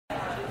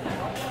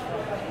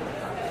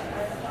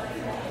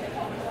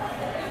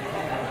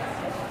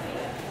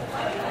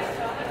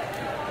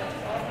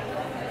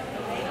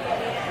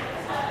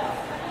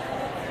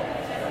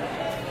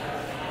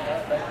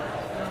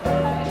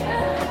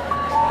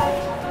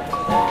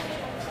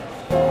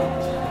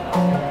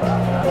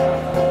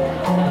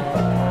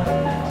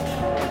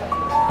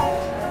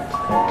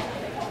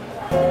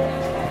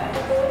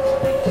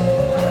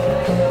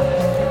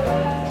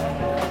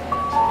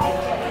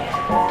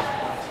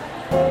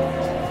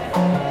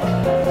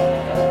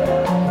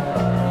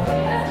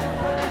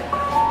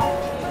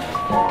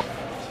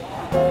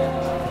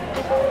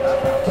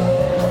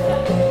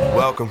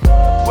welcome.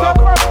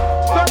 Welcome.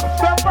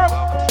 Step up,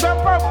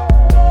 step up, step up,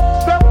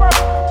 step up,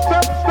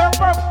 step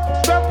up,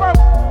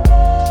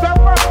 step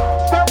up,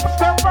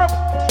 step up,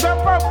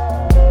 step up,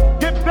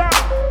 get down,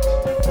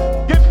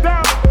 get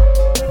down.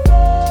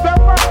 Step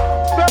up,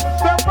 step up,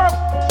 step up,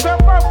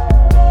 step up,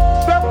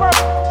 step up,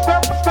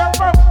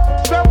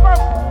 step up,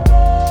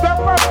 step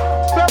up,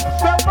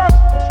 step up,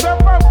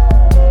 step up,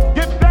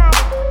 get down,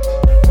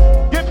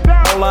 get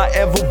down. All I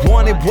ever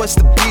wanted was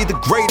to be the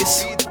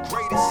greatest.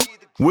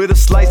 With a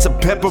slice of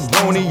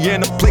pepperoni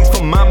and a place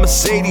for my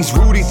Mercedes.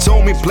 Rudy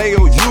told me,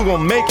 Playo, you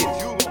gon' make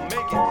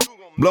it.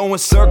 Blowing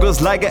circles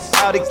like an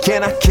Audi,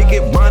 can I kick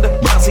it? Ronda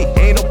Rousey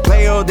ain't no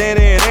player, then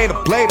it ain't a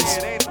Players.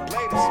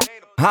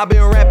 I've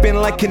been rapping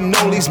like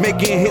cannolis,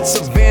 making hits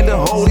of Vander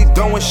Holy,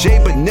 throwing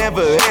shade but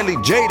never Ellie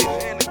jaded.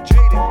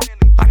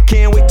 I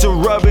can't wait to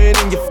rub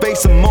it in your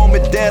face the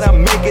moment that I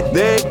make it.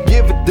 They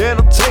give it, then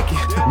I'll take it.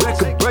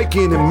 Record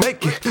breaking and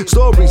making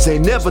stories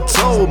ain't never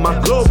told. My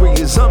glory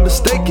is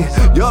unmistaken.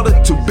 Y'all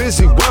are too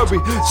busy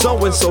worried.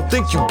 So-and-so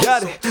think you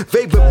got it.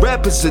 Favorite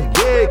rappers are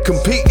dead.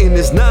 Competing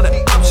is not an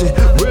option.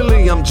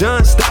 Really, I'm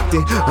John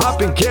Stockton.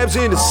 Hopping cabs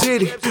in the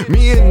city.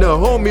 Me and the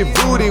homie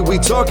Rudy, we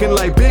talking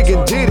like Big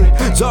and Diddy.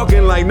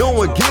 Talking like no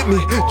one get me.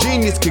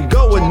 Genius can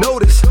go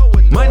unnoticed.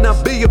 Might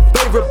not be your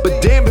favorite,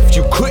 but damn if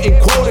you couldn't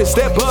quote it.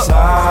 Step up.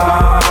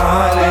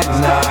 Silent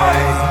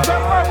night,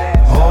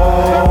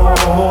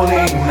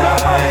 holy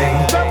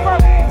night.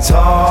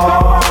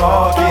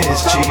 Talk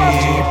is cheap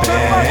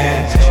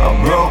and a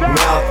broke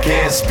mouth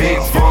can't speak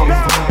for me.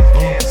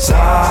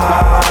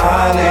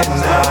 Silent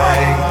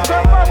night,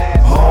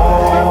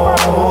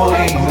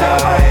 holy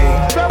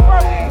night.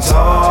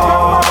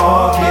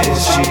 Talk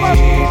is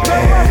cheap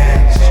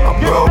and a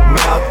broke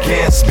mouth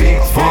can't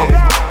speak for me.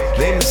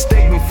 They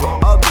mistake me for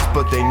others,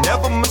 but they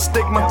never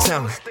mistake my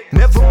talent.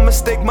 Never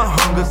mistake my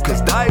hunger,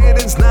 cause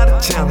dieting's not a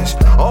challenge.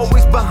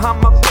 Always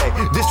behind my back,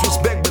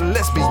 disrespect, but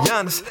let's be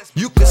honest.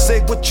 You can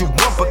say what you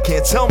want, but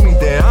can't tell me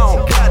that I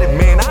don't got it,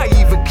 man. I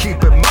even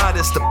keep it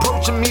modest,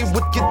 approaching me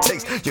with your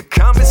takes. Your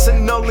comments are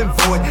null and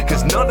void,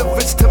 cause none of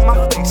it's to my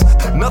face.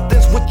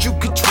 Nothing's what you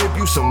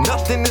contribute, so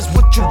nothing is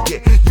what you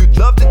get. You'd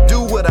love to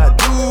do what I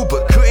do,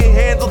 but couldn't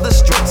handle the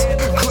stress.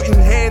 Couldn't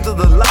handle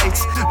the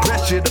lights,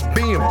 pressure to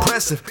be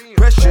impressive.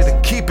 Pressure to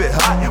keep it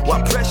hot,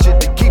 while pressure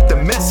to keep the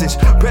message.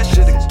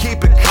 Pressure to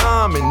keep it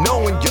calm and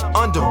knowing you're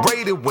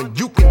underrated when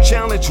you can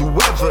challenge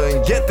whoever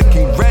and get the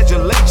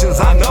congratulations.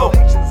 I know,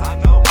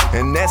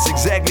 and that's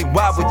exactly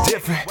why we're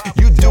different.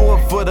 You do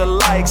it for the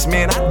likes,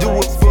 man, I do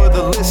it for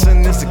the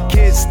listeners. The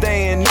kids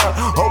staying up,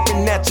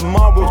 hoping that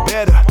tomorrow's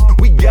better.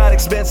 We got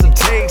expensive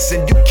tastes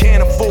and you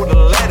can't afford to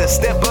let us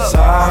step up.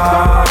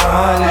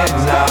 Silent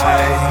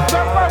night,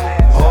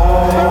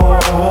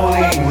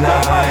 holy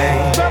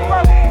night.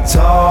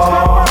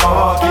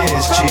 Talk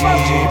is cheap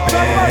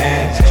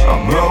and a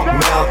broke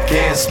mouth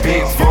can't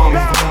speak for me.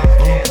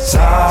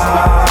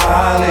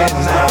 Silent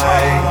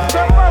night,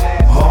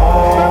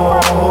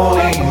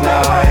 holy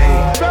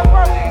night.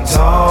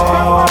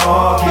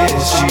 Talk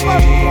is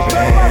cheap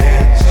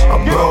and a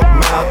broke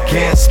mouth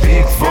can't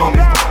speak for me.